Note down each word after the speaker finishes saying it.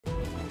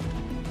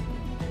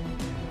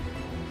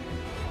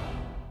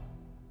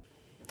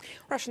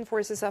Russian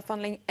forces are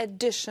funneling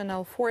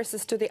additional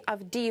forces to the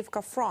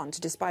Avdiivka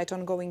front, despite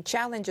ongoing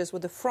challenges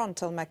with the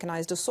frontal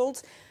mechanized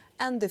assaults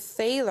and the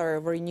failure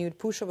of a renewed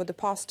push over the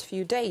past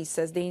few days,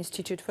 says the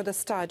Institute for the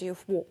Study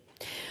of War.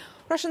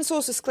 Russian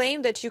sources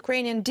claim that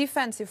Ukrainian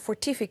defensive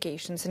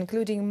fortifications,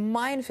 including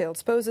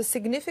minefields, pose a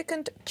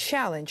significant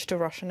challenge to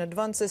Russian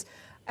advances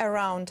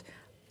around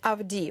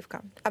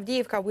Avdiivka.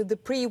 Avdiivka, with the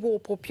pre-war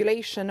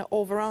population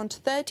of around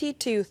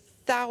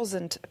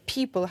 32,000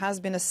 people, has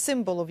been a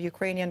symbol of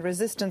Ukrainian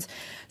resistance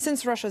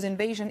since Russia's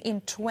invasion in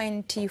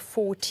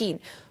 2014.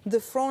 The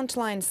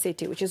frontline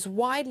city, which is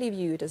widely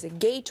viewed as a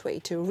gateway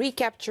to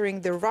recapturing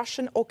the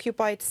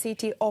Russian-occupied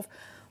city of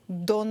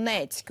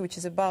Donetsk, which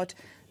is about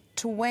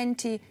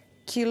 20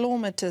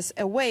 kilometers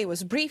away,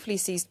 was briefly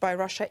seized by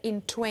Russia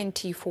in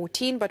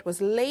 2014, but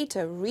was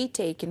later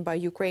retaken by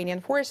Ukrainian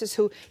forces,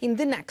 who in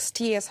the next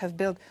years have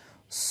built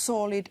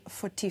solid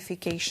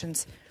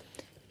fortifications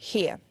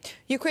here.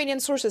 Ukrainian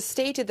sources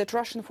stated that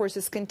Russian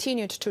forces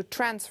continued to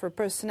transfer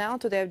personnel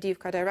to the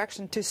Avdiivka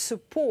direction to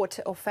support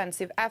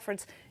offensive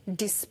efforts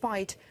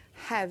despite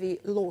heavy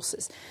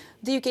losses.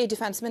 The UK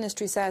Defense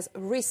Ministry says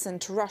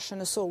recent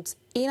Russian assaults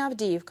in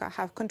Avdiivka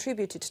have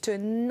contributed to a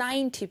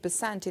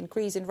 90%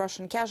 increase in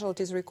Russian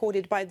casualties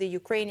recorded by the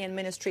Ukrainian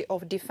Ministry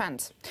of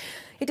Defense.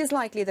 It is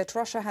likely that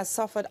Russia has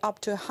suffered up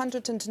to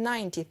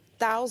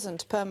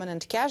 190,000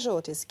 permanent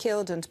casualties,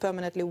 killed and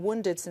permanently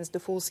wounded since the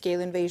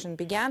full-scale invasion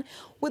began,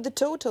 with the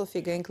total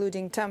figure,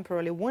 including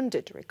temporarily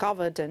wounded,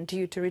 recovered and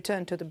due to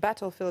return to the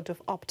battlefield,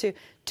 of up to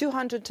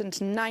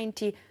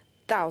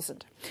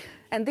 290,000.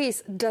 And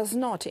this does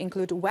not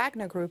include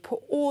Wagner Group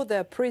or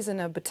the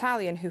prisoner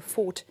battalion who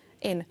fought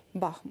in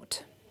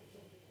Bakhmut.